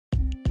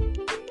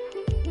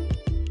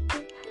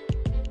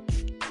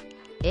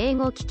英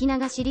語聞き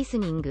流しリス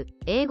ニング、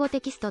英語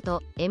テキスト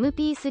と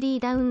MP3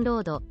 ダウンロ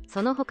ード、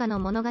その他の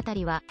物語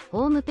は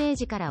ホームペー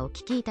ジからお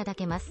聞きいただ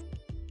けます。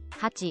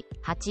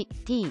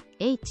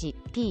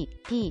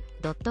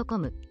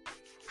88thpp.com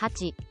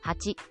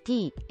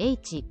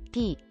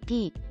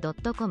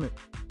 88thpp.com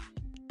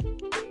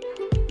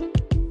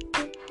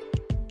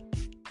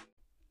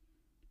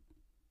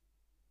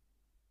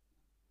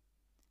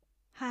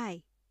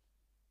Hi,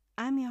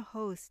 I'm your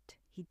host,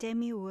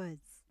 Hidemi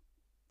Woods.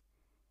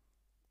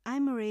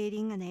 I'm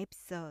reading an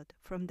episode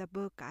from the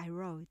book I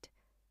wrote,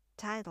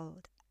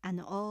 titled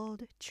An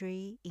Old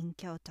Tree in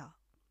Kyoto.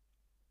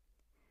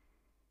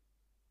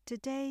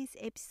 Today's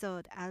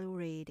episode I'll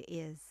read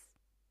is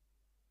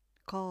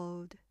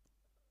called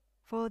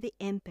For the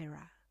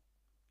Emperor.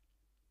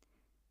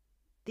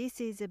 This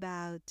is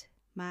about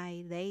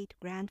my late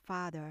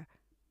grandfather,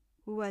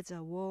 who was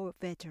a war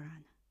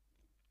veteran.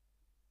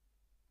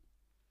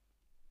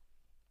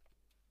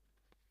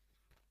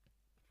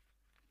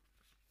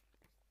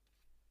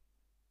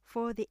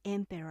 For the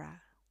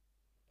Emperor.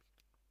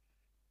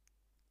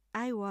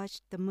 I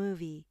watched the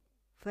movie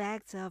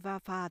Flags of Our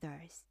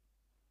Fathers.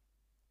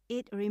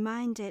 It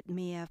reminded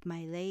me of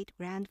my late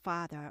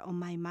grandfather on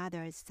my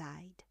mother's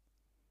side.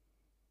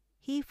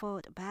 He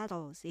fought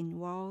battles in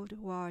World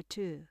War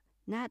II,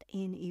 not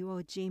in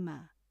Iwo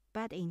Jima,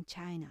 but in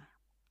China.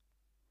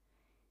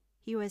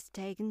 He was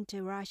taken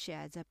to Russia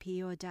as a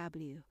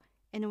POW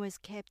and was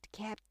kept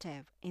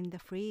captive in the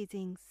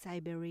freezing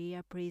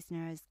Siberia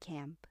prisoners'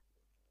 camp.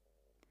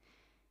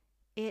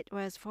 It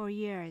was 4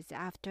 years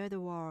after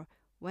the war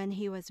when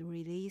he was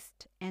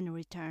released and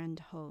returned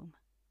home.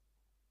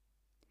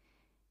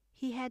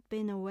 He had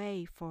been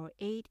away for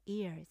 8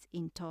 years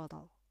in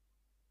total.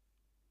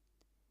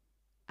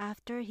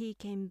 After he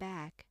came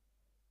back,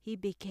 he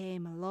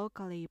became a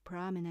locally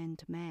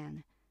prominent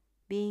man,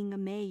 being a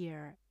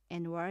mayor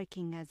and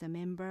working as a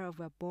member of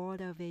a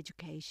board of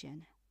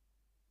education.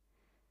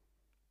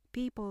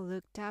 People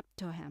looked up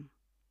to him.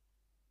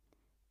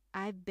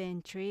 I've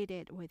been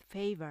treated with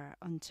favor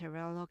on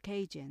several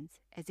occasions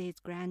as his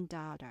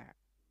granddaughter.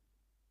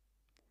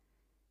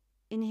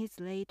 In his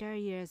later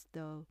years,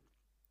 though,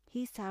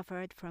 he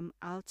suffered from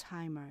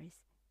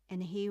Alzheimer's,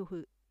 and he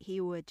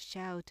would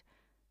shout,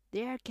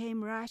 "There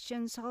came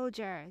Russian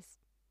soldiers!"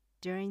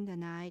 during the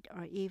night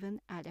or even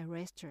at a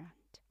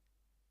restaurant.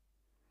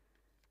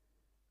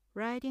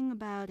 Writing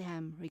about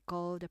him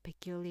recalled a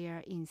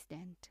peculiar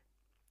incident.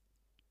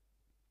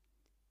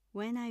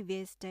 When I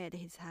visited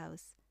his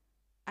house,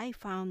 I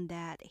found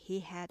that he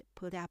had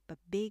put up a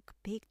big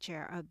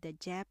picture of the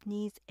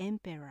Japanese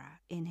emperor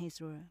in his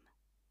room.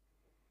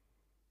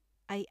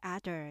 I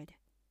uttered,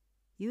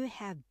 "You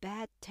have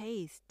bad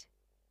taste,"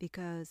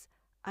 because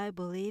I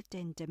believed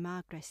in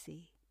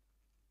democracy.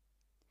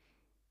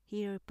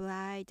 He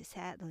replied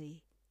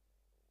sadly,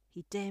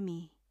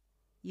 "Hidemi,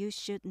 you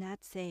should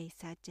not say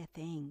such a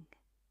thing."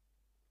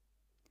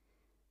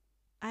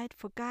 I'd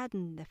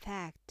forgotten the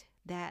fact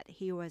that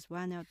he was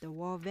one of the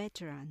war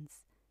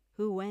veterans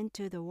who went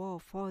to the war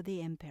for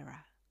the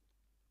emperor.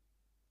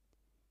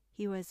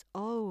 He was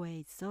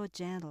always so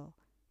gentle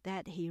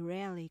that he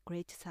rarely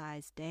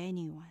criticized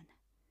anyone.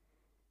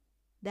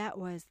 That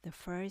was the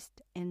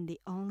first and the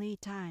only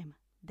time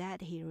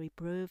that he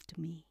reproved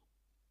me.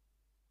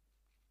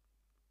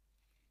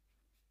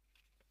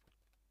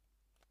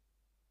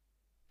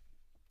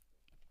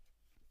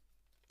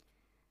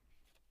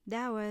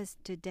 That was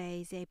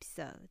today's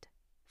episode,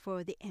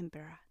 For the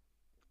Emperor.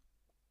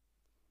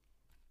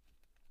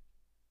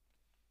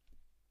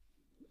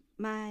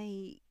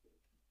 My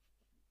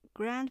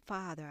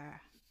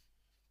grandfather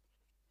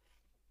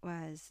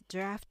was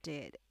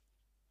drafted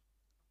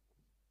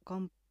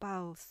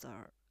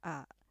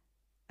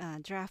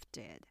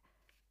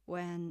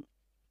when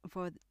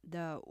for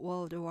the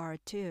World War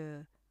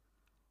II,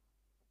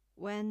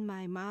 when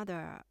my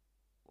mother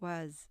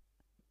was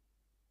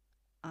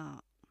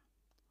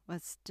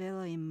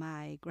still in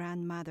my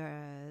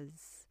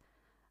grandmother's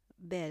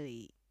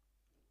belly.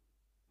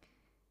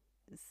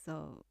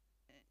 So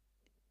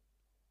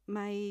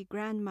my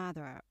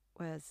grandmother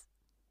was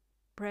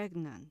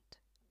pregnant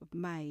with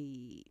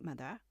my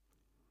mother,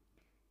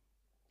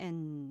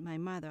 and my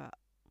mother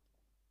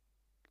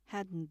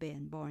hadn't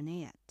been born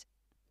yet.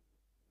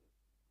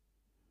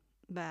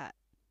 But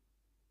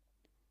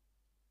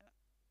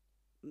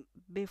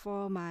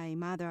before my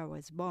mother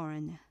was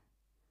born,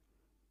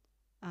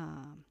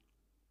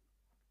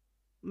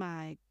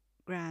 my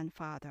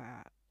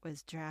grandfather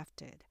was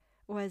drafted.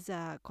 It was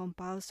a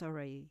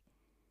compulsory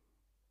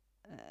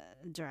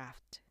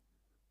draft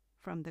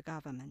from the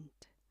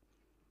government.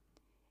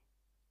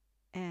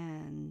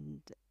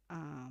 And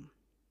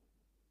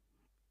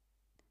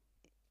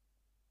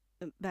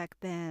back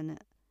then,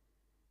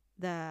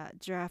 the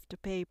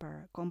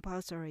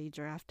compulsory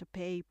draft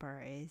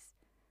papers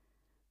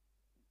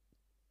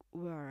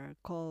were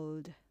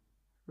called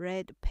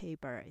red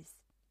papers.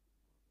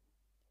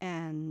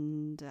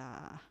 And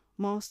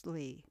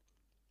mostly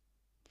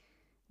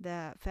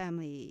the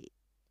family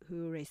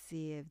who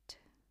received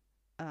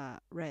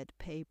red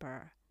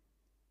paper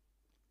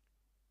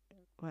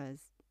was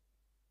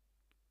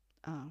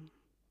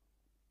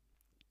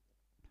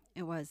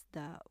it was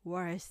the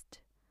worst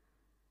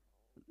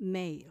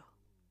mail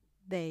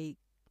they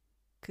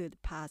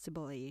could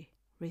possibly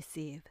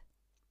receive.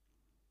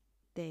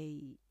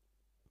 They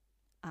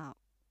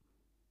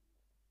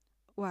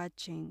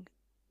watching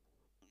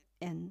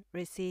and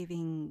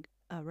receiving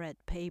a red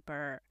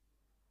paper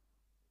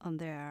on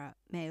their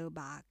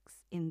mailbox,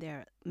 in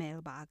their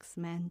mailbox,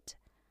 meant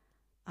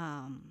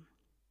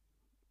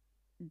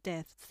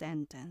death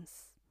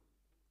sentence.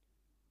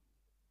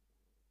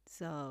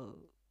 So,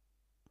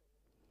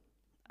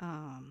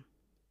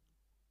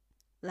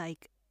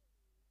 like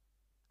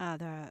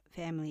other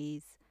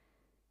families,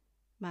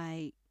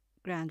 my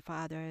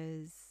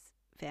grandfather's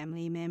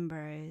family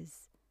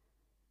members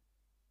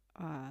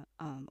are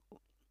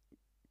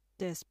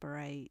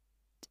desperate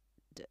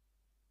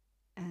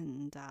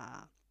and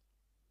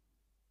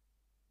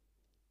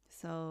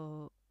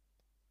so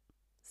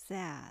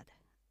sad,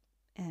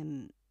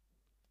 and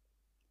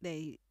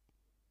they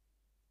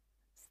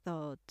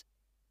thought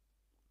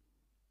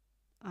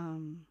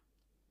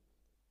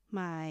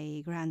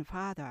my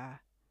grandfather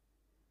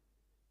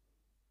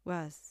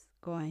was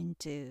going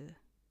to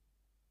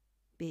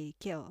be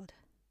killed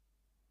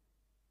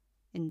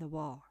in the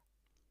war.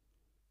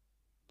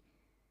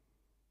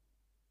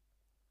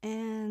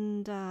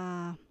 And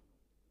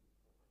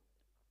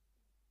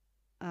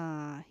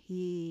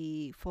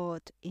he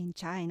fought in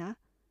China,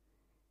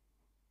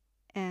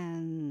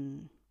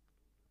 and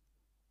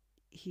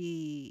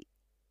he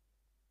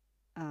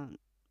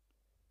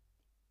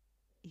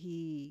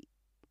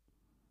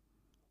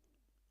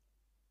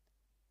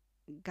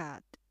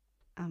got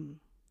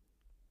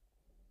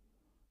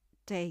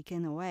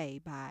taken away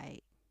by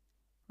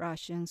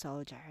Russian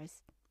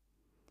soldiers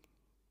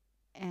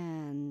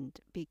and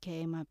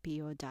became a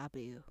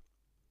POW.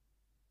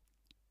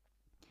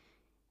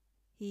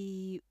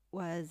 He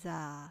was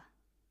a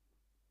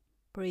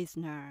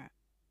prisoner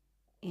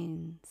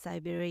in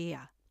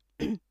Siberia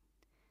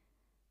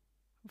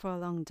for a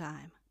long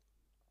time.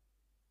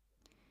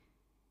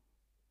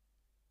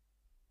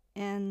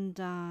 And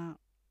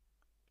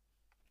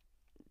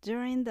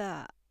during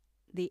the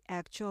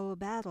actual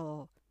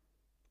battle,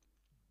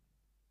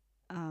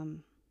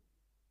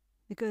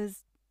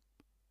 because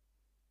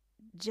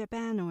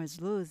Japan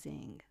was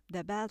losing,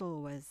 the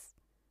battle was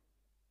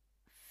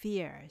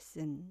fierce,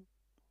 and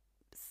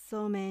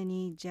so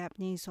many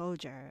Japanese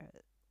soldiers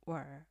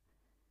were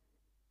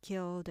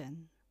killed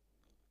and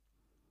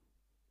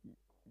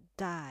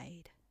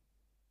died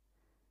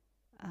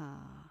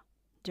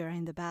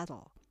during the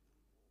battle,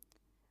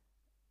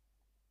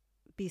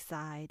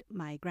 beside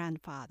my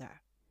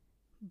grandfather.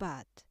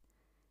 But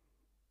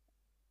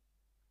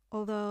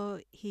although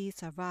he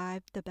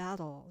survived the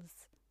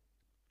battles,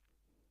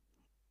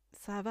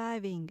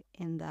 surviving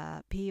in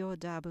the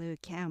POW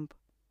camp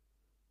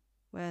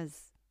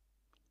was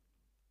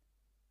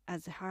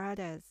as hard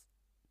as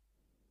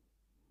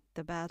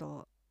the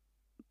battle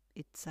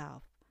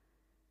itself,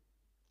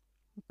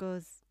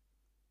 because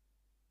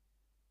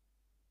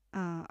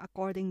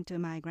according to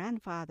my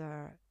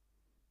grandfather,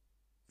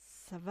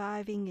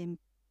 surviving in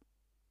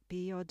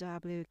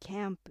POW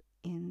camp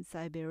in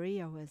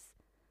Siberia was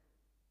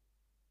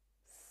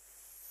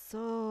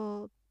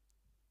so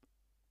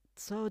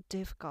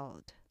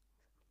difficult.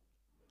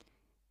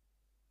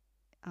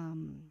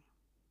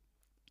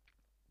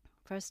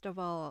 First of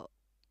all,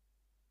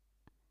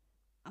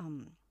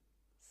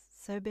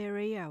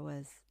 Siberia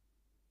was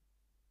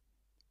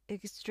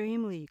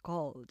extremely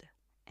cold,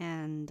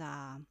 and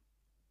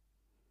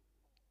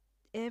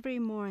every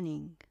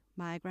morning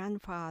my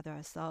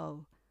grandfather saw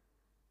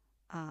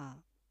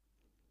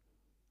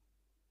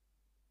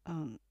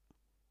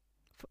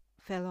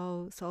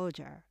fellow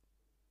soldier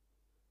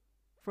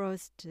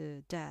froze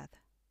to death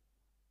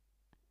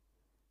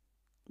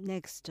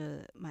next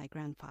to my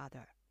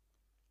grandfather.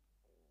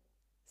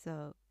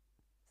 So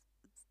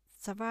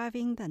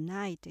surviving the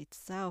night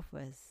itself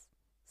was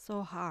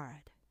so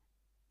hard.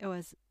 It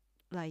was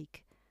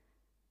like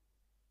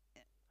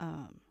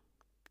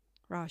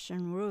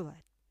Russian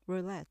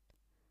roulette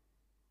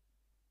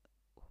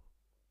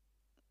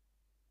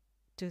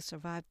to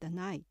survive the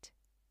night.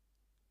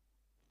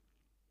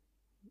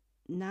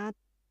 Not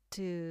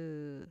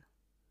to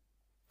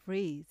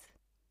freeze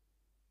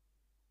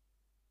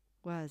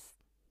was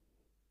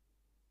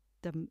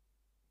the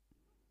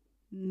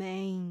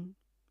main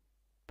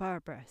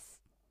purpose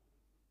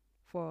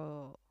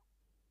for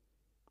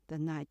the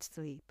night's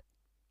sleep.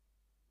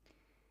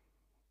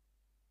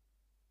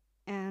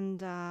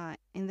 And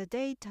in the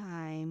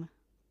daytime,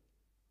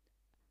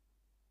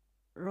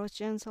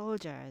 Russian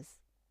soldiers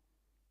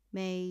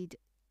made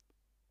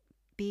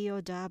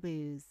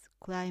POWs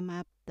climb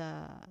up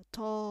the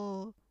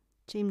tall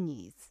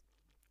chimneys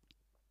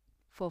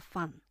for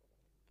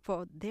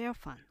their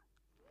fun.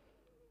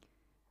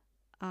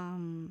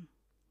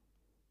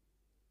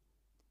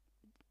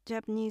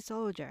 Japanese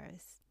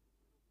soldiers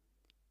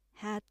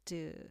had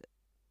to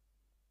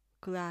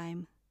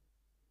climb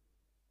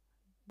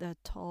the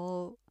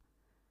tall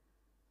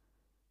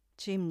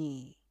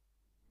chimney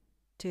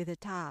to the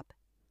top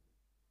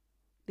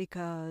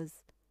because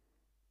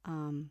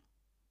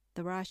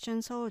the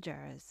Russian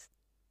soldiers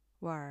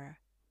were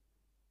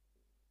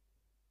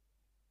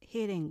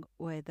hitting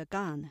with a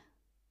gun,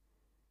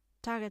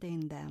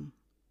 targeting them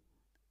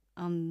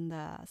on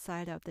the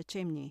side of the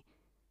chimney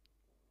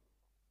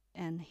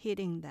and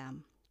hitting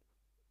them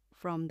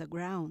from the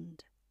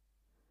ground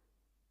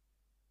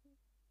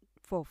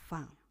for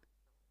fun.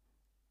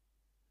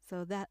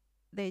 So that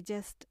they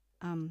just,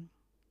 to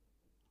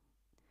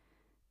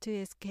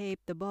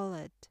escape the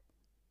bullet,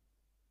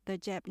 the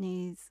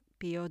Japanese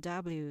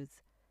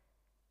POWs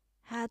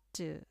had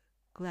to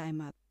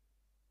climb up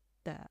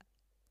the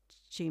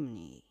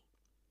chimney.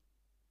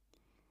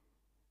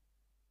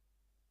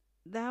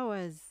 That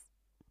was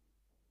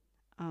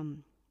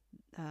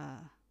the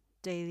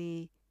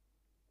daily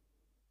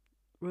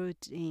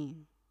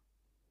routine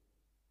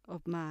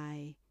of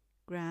my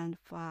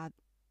grandfather's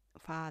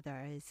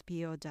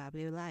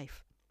POW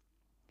life.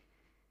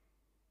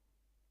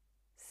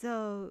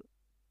 So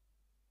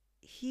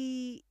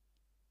he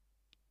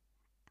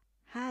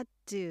had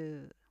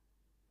to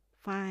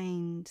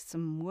find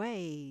some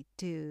way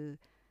to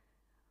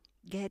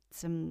get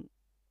some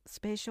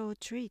special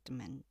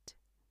treatment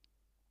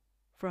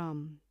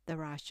from the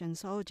Russian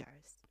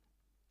soldiers,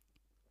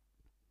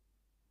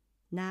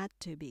 not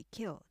to be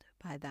killed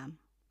by them.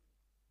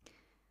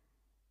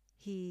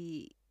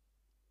 He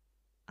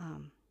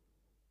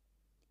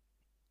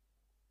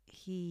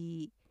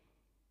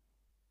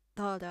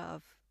thought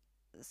of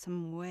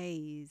some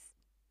ways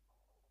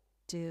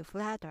to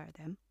flatter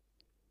them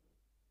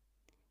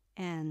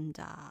and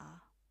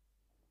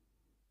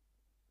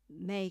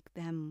make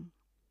them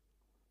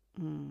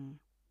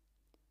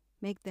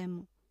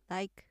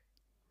like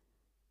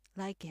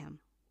him.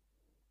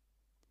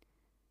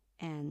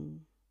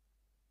 And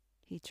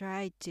he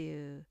tried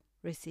to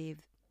receive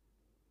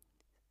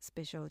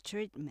special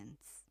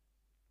treatments.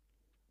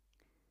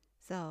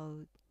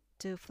 So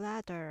to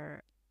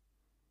flatter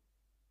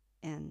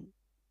and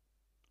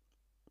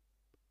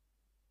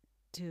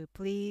to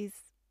please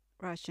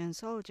Russian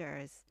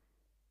soldiers,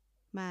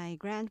 my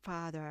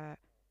grandfather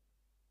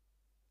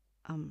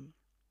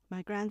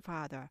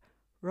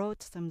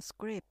wrote some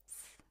scripts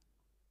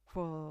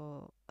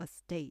for a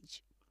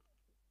stage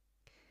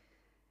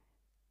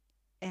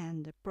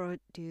and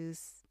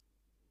produced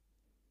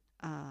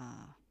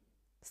a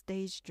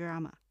stage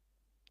drama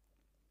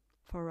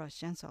for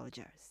Russian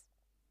soldiers.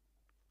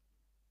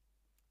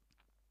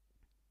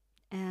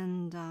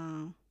 And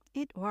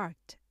it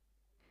worked.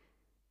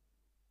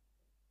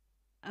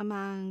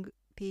 Among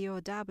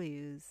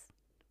POWs,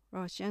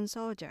 Russian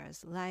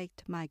soldiers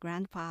liked my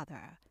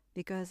grandfather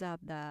because of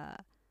the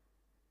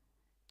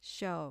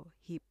show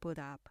he put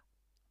up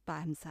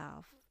by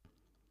himself.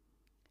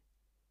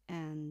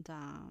 And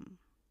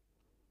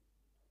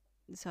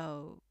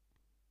so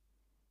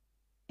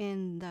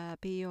in the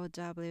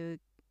POW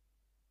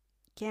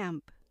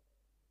camp,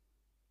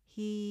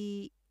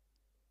 he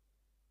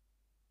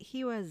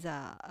was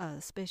a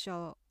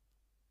special,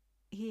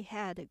 he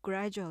had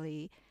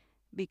gradually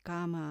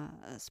become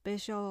a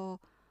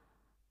special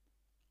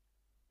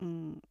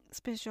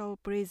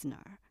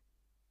prisoner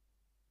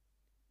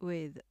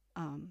with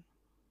a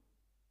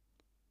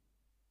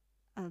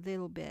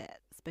little bit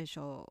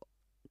special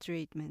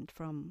treatment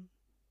from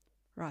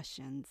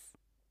Russians.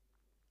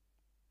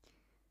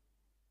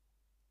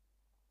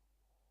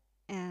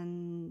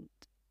 And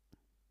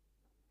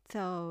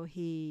so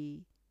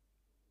he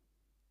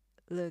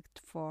looked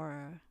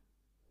for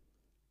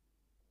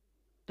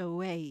the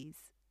ways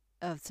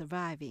of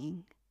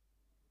surviving,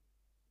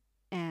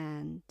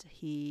 and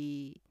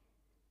he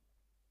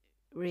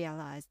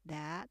realized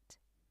that,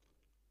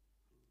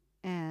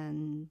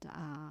 and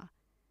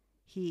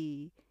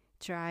he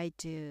tried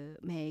to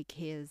make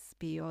his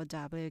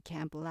POW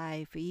camp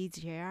life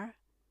easier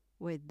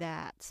with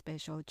that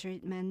special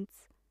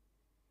treatments,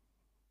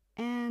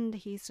 and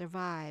he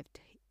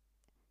survived.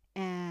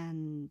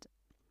 And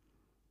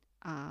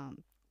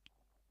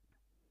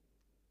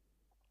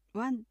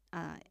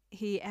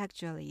he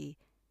actually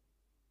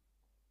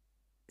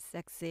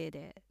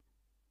succeeded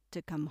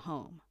to come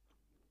home.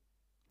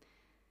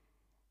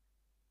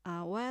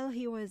 While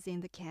he was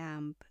in the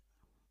camp,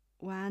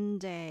 one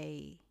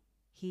day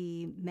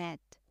he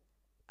met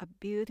a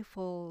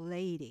beautiful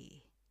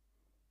lady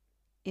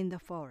in the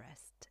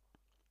forest.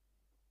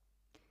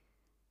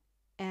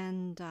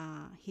 And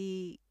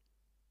he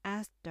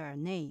asked her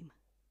name.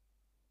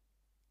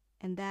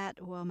 And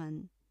that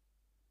woman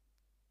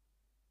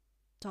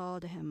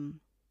told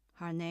him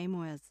her name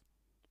was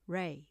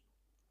Ray.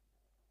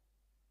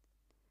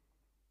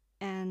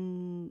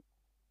 And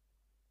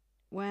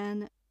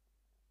when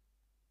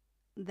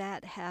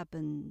that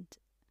happened,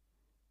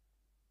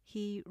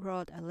 he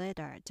wrote a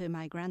letter to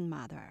my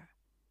grandmother.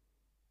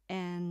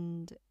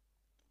 And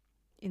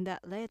in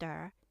that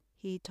letter,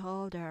 he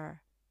told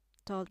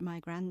my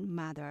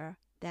grandmother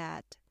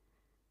that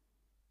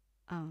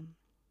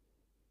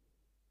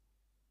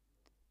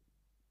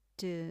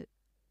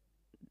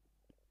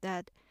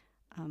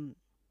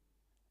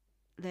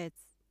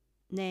let's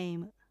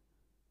name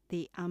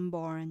the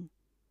unborn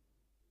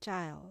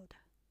child,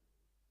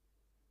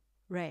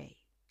 Ray.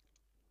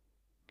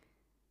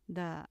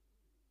 That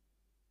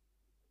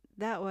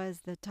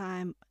was the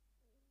time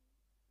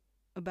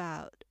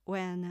about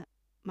when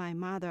my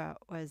mother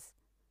was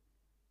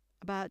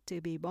about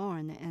to be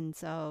born, and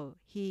so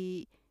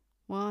he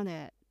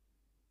wanted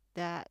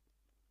that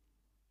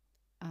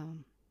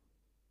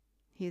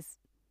his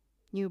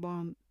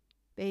newborn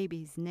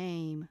baby's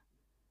name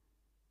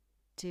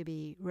to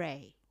be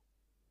Ray.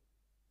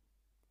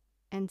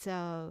 And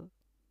so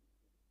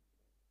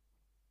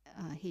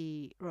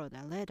he wrote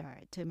a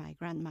letter to my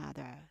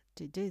grandmother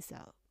to do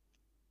so.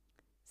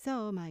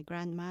 So my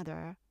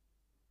grandmother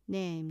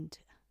named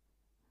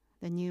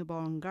the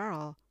newborn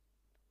girl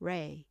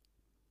Ray.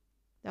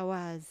 That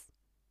was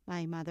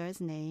my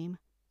mother's name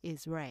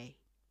is Ray.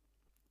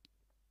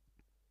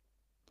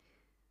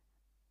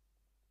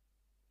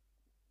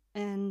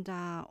 And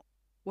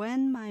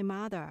when my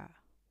mother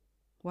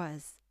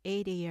was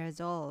 80 years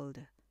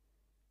old,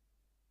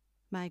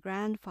 my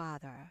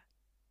grandfather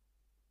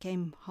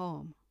came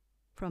home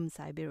from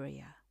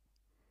Siberia.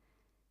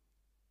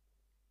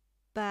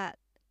 But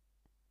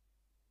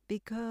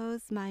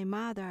because my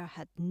mother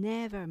had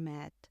never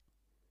met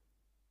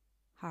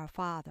her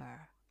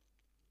father,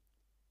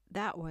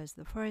 that was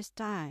the first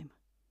time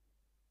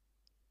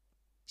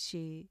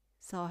she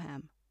saw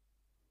him.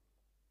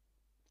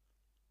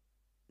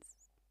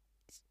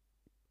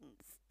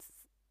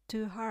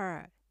 To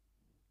her,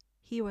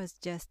 he was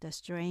just a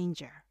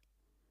stranger.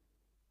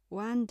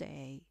 One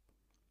day,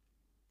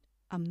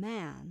 a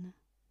man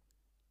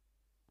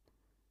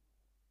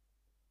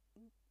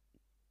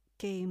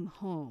came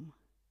home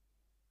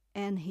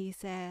and he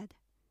said,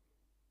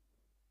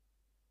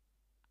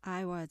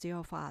 "I was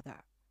your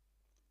father."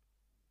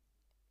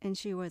 And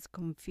she was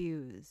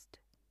confused.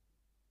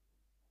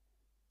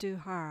 To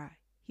her,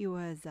 he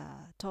was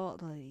a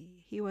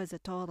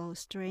total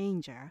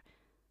stranger,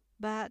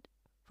 but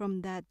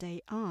from that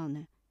day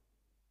on,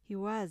 he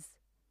was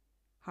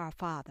her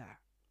father.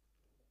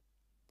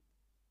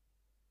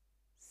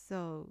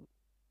 So,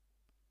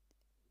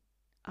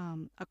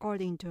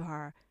 according to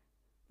her,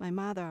 my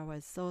mother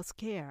was so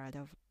scared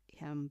of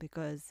him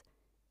because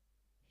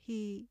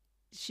she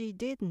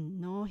didn't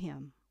know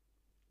him.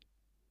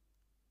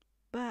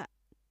 But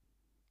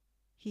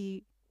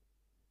he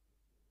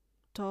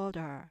told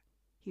her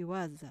he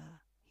was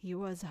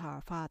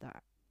her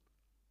father.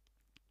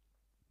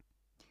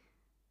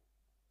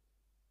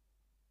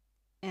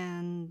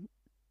 And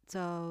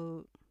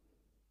so,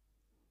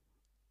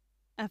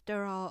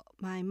 after all,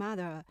 my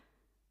mother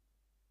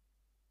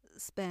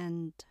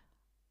spent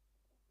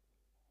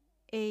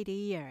 80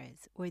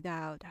 years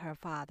without her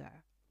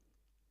father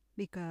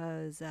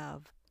because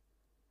of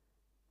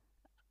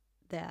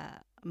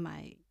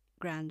my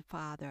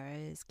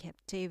grandfather's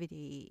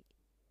captivity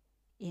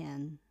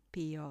in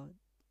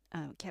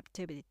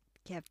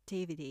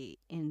captivity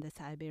in the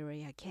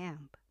Siberia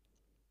camp.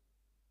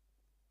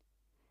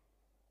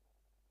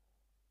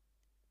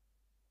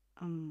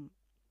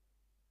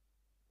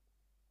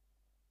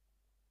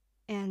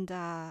 And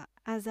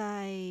as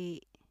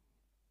I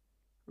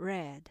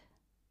read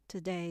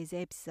today's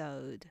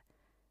episode,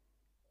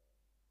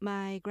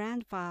 my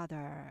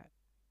grandfather,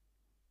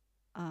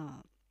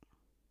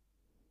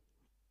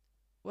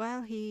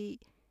 while he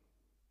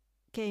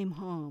came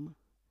home,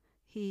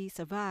 he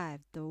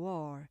survived the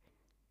war.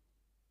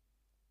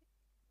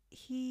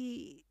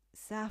 He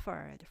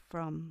suffered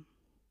from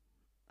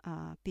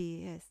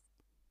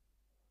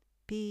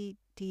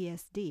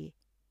PTSD,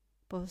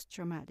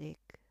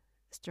 post-traumatic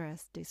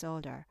stress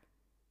disorder,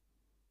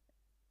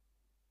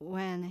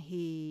 when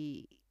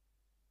he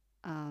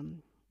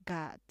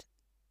got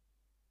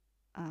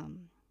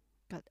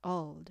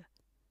old.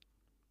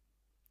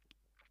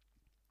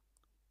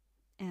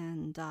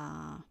 And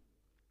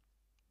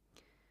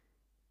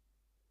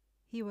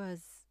he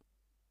was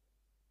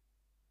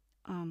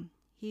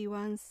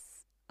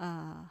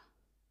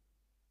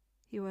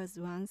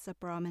once a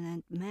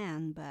prominent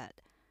man,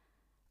 but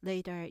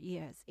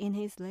in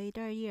his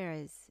later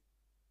years,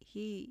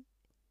 he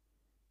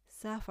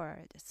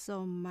suffered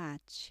so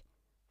much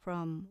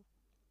from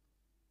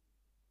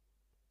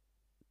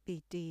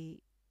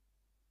PTSD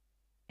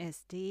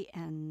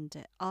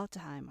and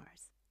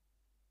Alzheimer's.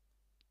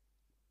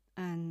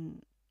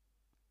 And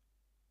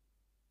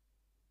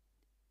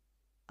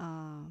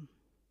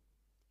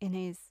in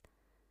his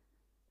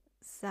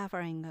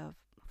suffering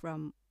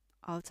from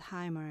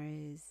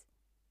Alzheimer's,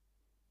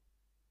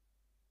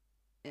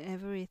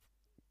 every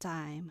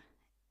time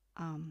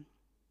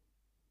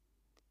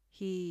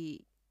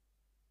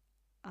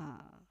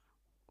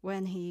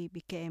when he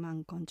became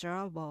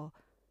uncontrollable,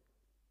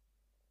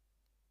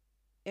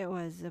 it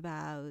was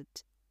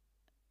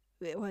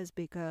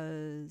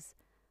because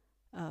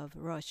of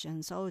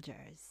Russian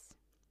soldiers.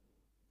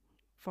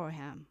 For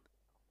him,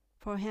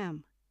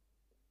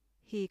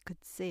 he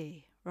could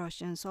see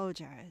Russian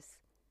soldiers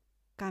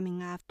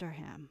coming after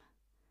him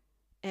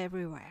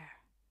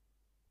everywhere,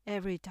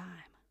 every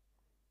time.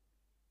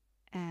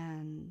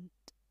 And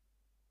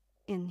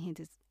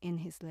in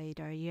his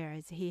later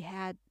years, he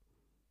had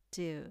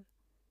to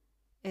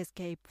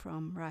escape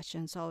from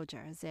Russian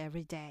soldiers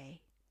every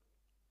day.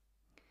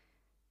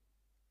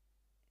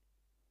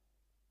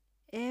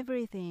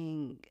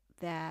 Everything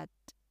that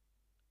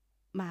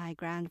my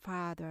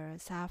grandfather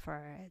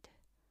suffered,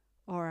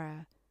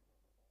 or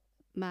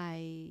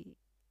my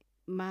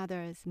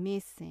mother's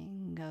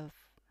missing of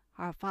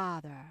her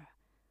father,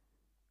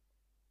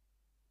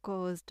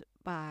 caused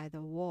by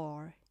the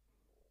war.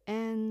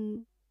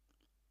 And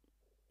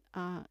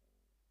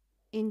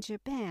in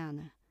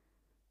Japan,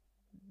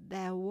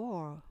 that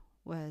war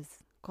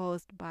was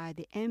caused by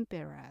the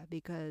emperor,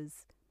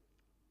 because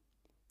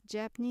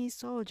Japanese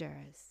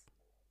soldiers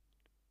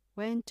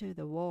went to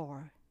the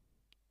war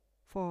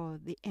for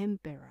the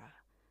emperor.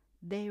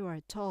 They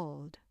were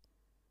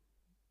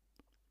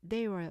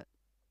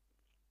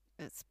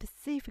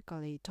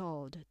specifically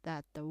told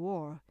that the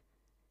war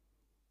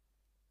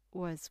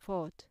was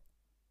fought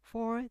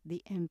for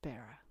the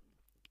emperor.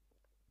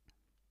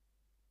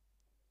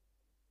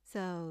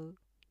 So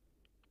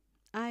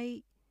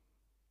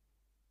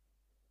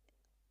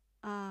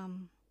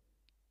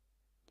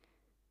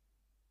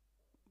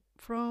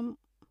from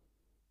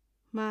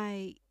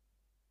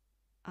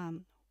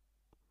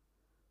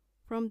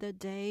the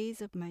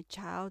days of my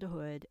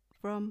childhood,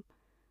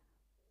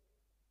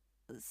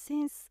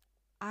 since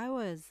I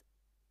was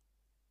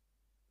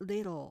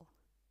little,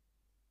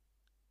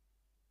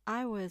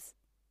 I was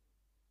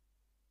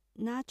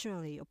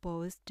naturally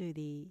opposed to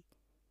the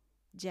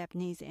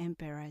Japanese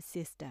emperor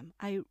system.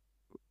 I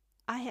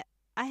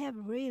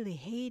have really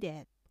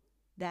hated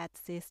that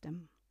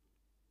system,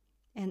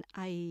 and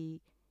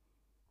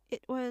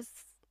it was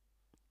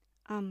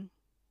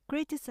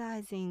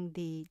criticizing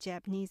the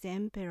Japanese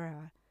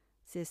emperor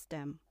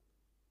system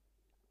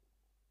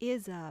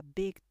is a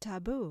big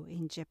taboo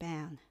in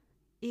Japan,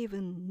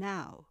 even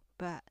now.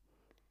 But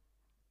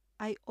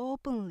I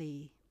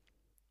openly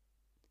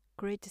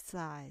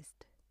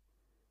criticized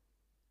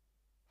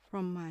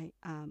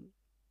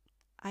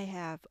I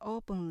have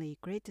openly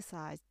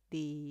criticized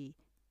the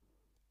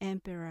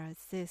emperor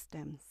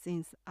system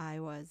since I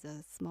was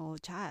a small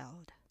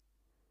child,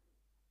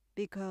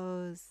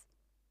 because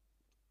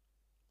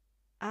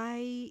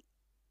I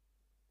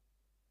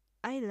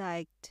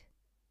liked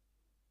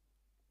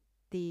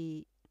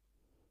the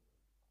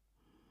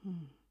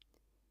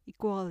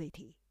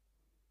equality,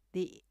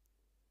 the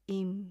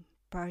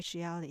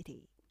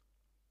impartiality,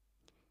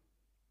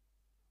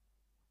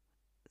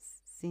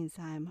 since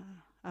I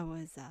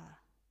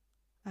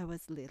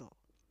was little.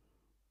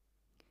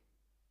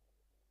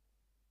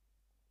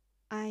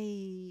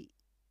 I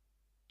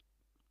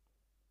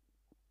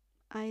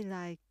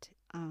liked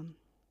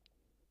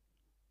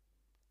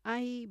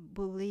I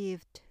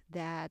believed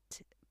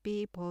that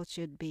people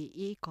should be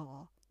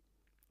equal.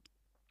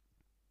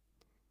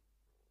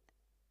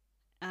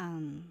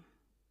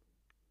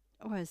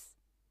 Was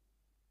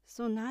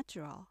so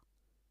natural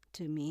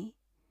to me,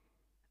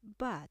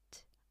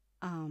 but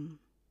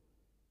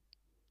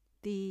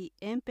the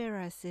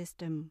emperor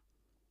system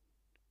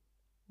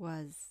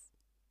was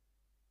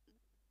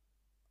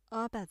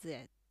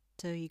opposite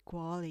to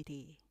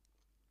equality.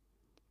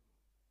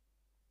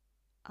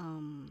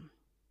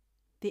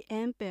 The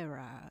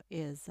emperor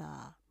is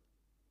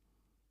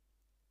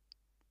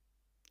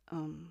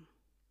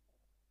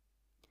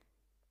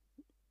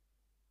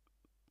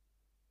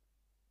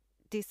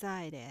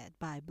decided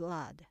by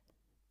blood,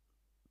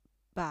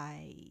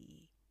 by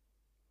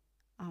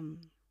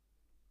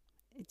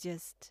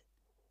just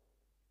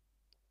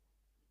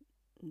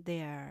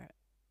their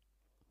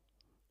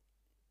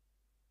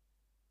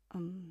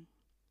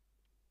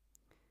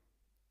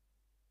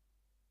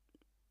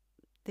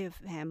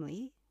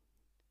family,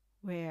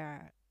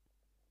 where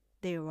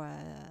they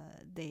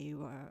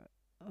were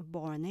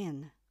born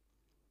in.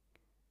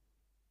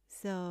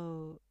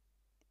 So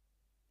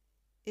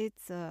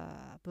it's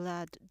a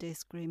blood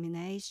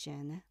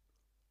discrimination.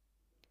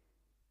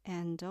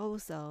 And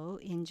also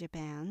in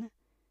Japan,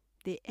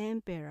 the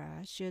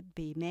emperor should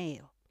be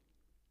male.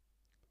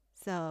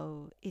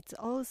 So it's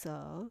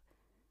also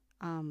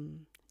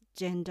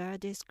gender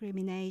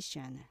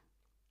discrimination.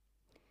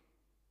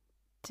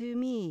 To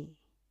me,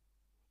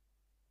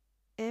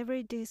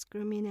 every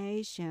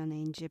discrimination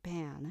in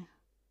Japan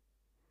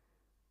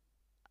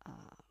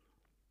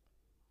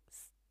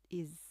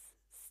is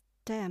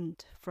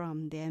stemmed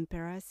from the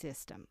emperor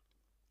system.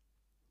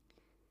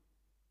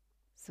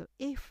 So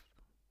if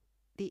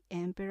the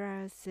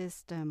emperor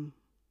system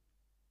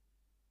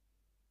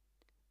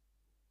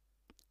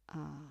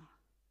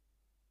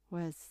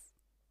was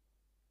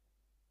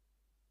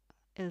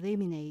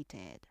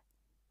eliminated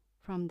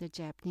from the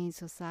Japanese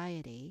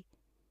society,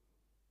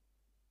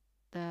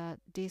 the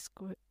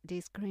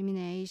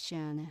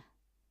discrimination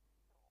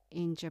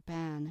in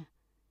Japan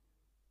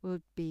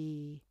would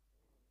be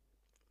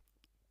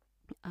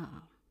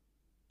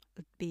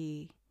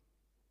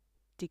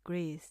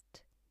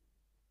decreased,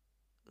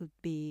 would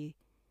be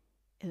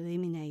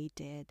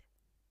eliminated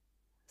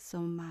so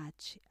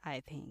much, I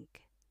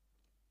think.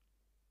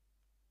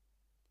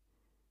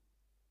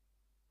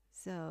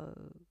 So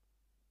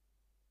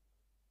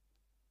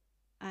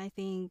I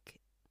think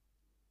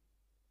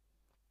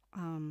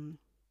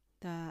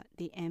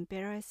the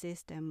emperor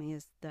system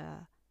is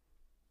the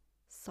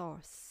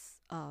source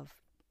of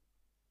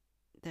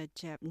the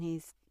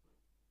Japanese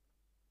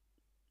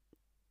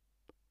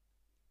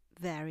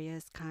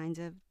various kinds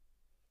of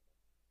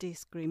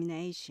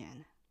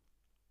discrimination.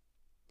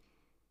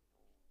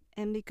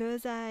 And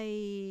because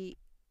I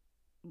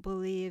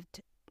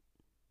believed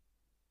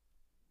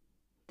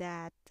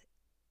that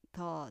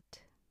thought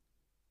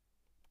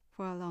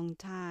for a long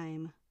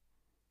time,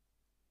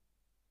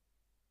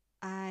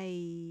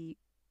 I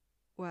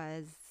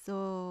was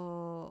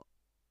so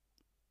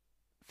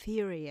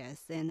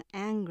furious and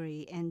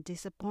angry and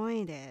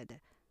disappointed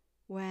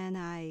when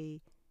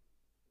I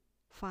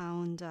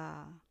found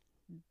a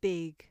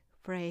big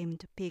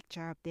framed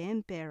picture of the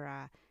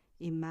emperor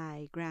in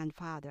my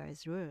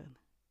grandfather's room.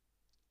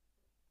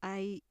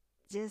 I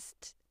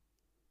just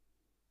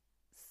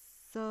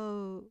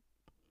so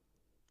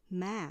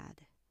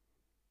mad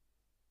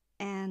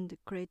and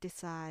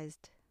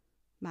criticized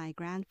my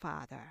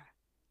grandfather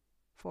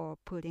for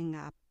putting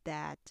up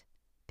that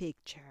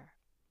picture.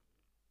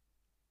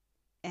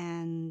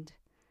 And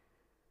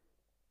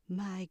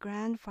my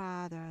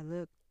grandfather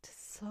looked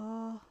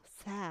so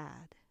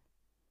sad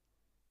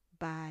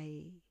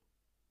by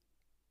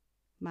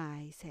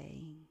my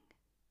saying,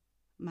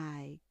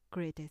 my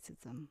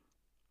criticism.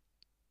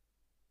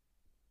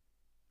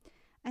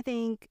 I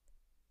think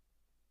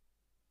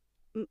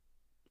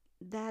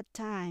that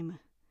time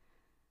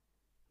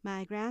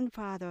my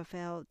grandfather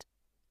felt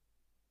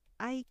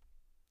I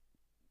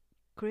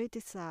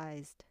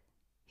criticized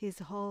his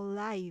whole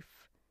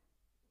life.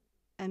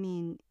 I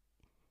mean,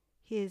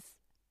 his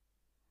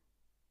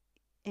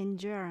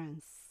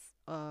endurance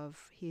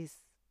of his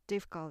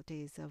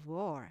difficulties of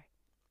war.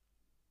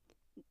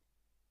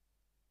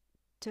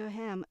 To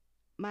him,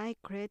 my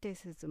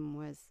criticism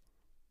was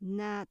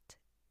not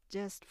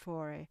just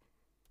for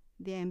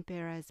the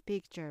emperor's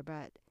picture,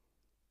 but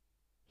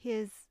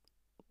his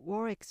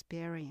war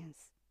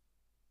experience.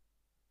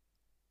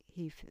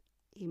 He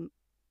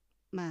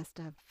must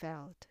have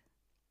felt.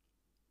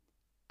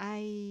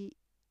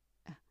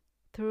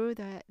 Through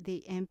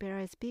the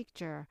emperor's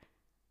picture,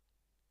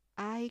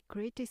 I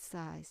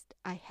criticized.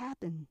 I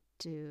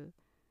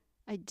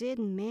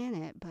didn't mean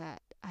it,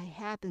 but I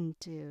happened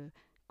to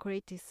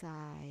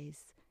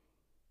criticize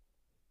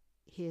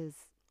his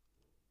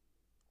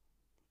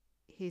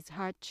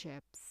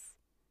hardships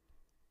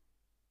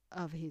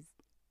of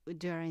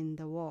during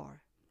the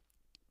war.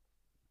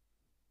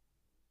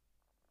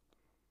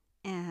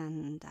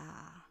 And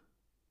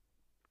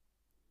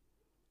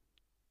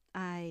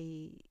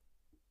I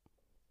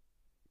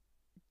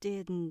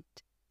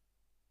didn't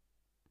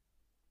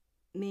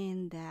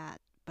mean that,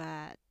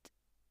 but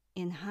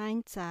in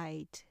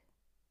hindsight,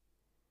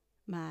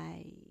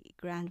 my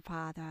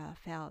grandfather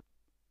felt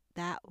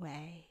that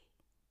way,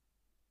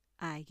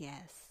 I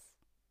guess.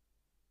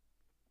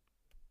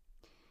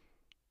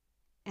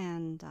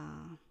 And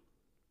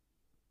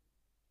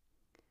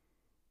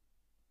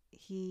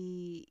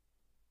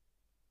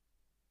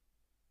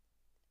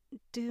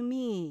to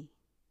me,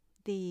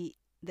 the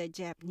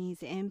Japanese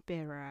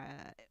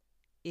emperor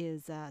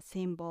is a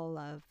symbol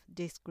of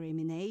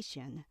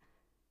discrimination,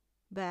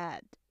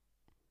 but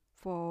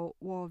for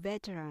war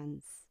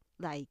veterans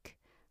like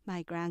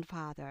my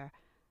grandfather,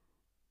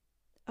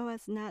 it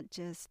was not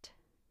just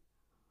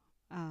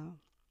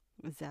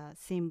was a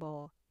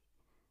symbol.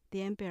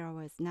 The emperor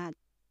was not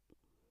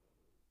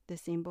the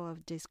symbol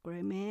of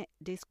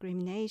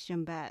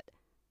discrimination, but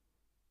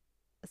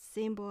a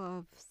symbol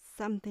of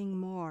something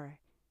more,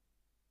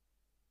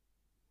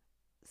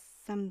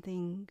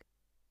 something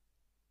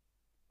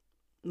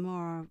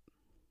more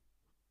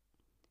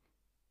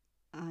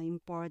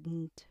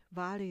important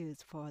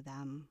values for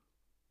them.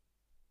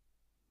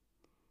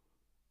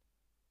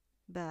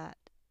 But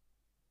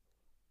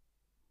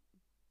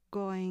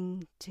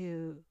going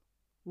to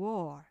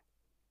war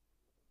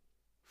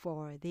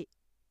for the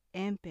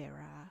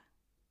emperor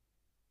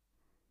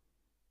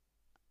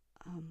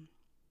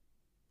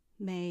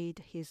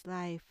made his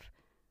life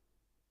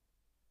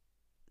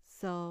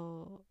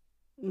so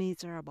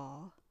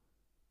miserable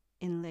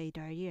in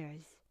later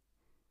years.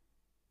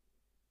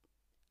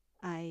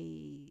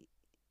 I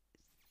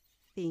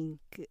think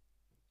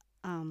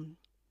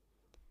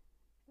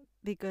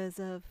because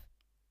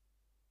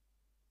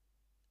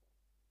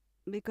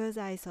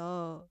I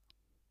saw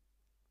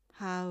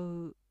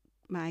how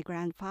my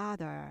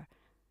grandfather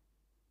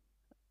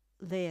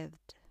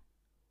lived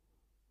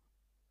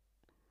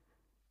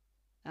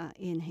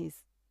in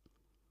his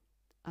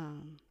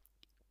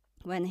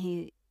when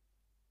he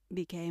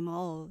became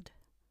old.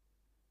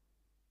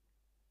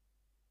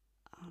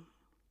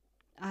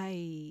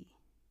 I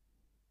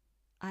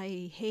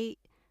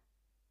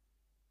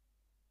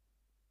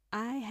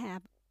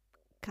have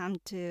come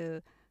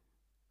to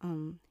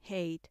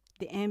hate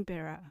the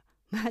emperor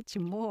much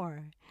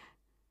more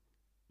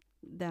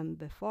than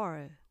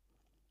before,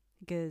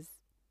 because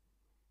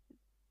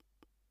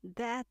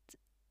that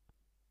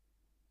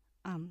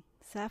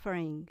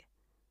suffering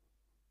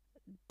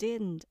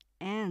didn't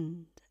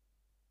end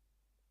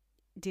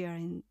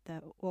during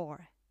the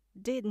war.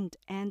 Didn't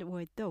end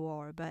with the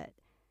war, but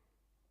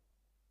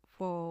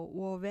for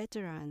war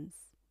veterans,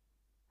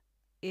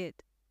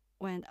 it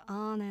went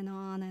on and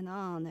on and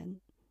on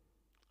and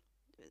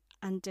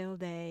until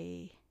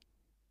they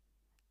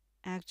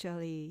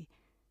actually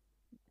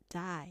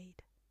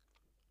died.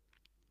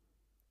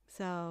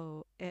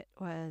 So it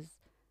was,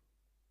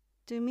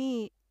 to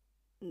me,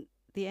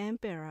 the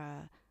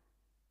emperor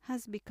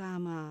has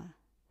become a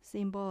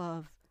symbol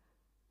of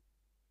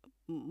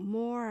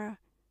more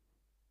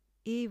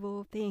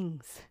evil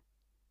things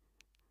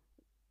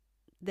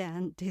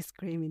than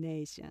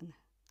discrimination.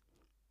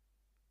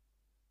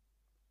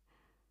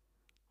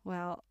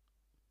 Well,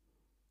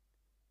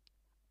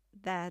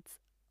 that's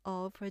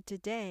all for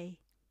today.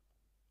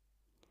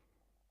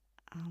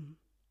 I'm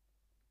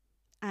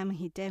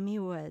Hidemi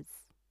Woods.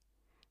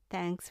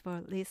 Thanks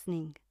for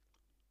listening.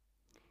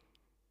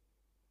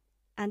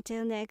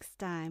 Until next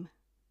time,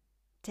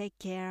 take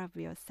care of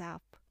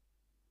yourself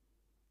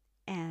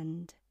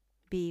and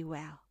be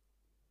well.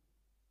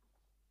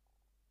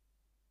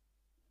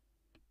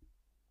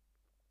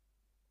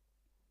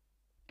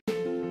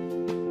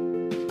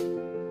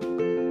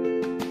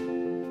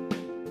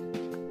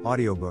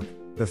 Audiobook,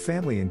 The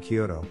Family in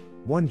Kyoto,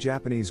 One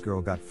Japanese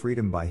Girl Got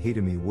Freedom by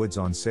Hidemi Woods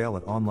on sale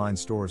at online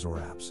stores or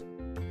apps.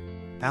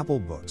 Apple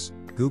Books,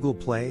 Google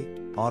Play,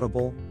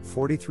 Audible,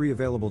 43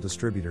 available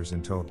distributors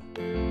in total.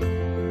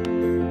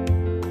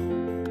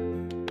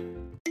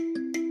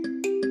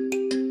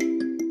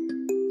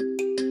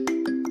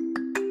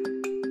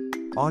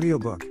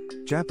 Audiobook,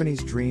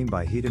 Japanese Dream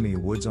by Hidemi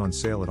Woods on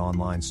sale at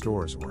online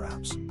stores or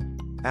apps.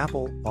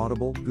 Apple,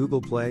 Audible,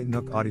 Google Play,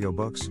 Nook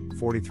Audiobooks,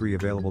 43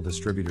 available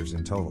distributors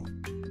in total.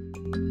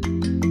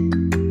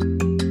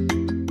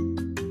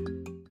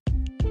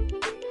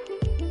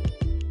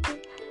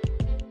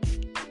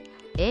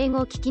 英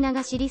語聞き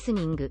流しリス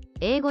ニング、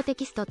英語テ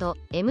キストと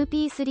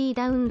MP3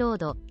 ダウンロー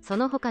ド、そ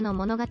の他の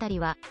物語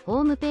は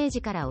ホームペー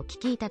ジからお聞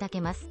きいただ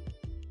けます。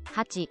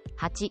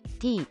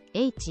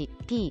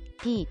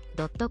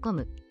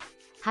88thpp.com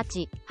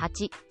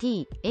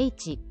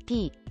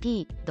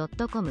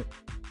 88thpp.com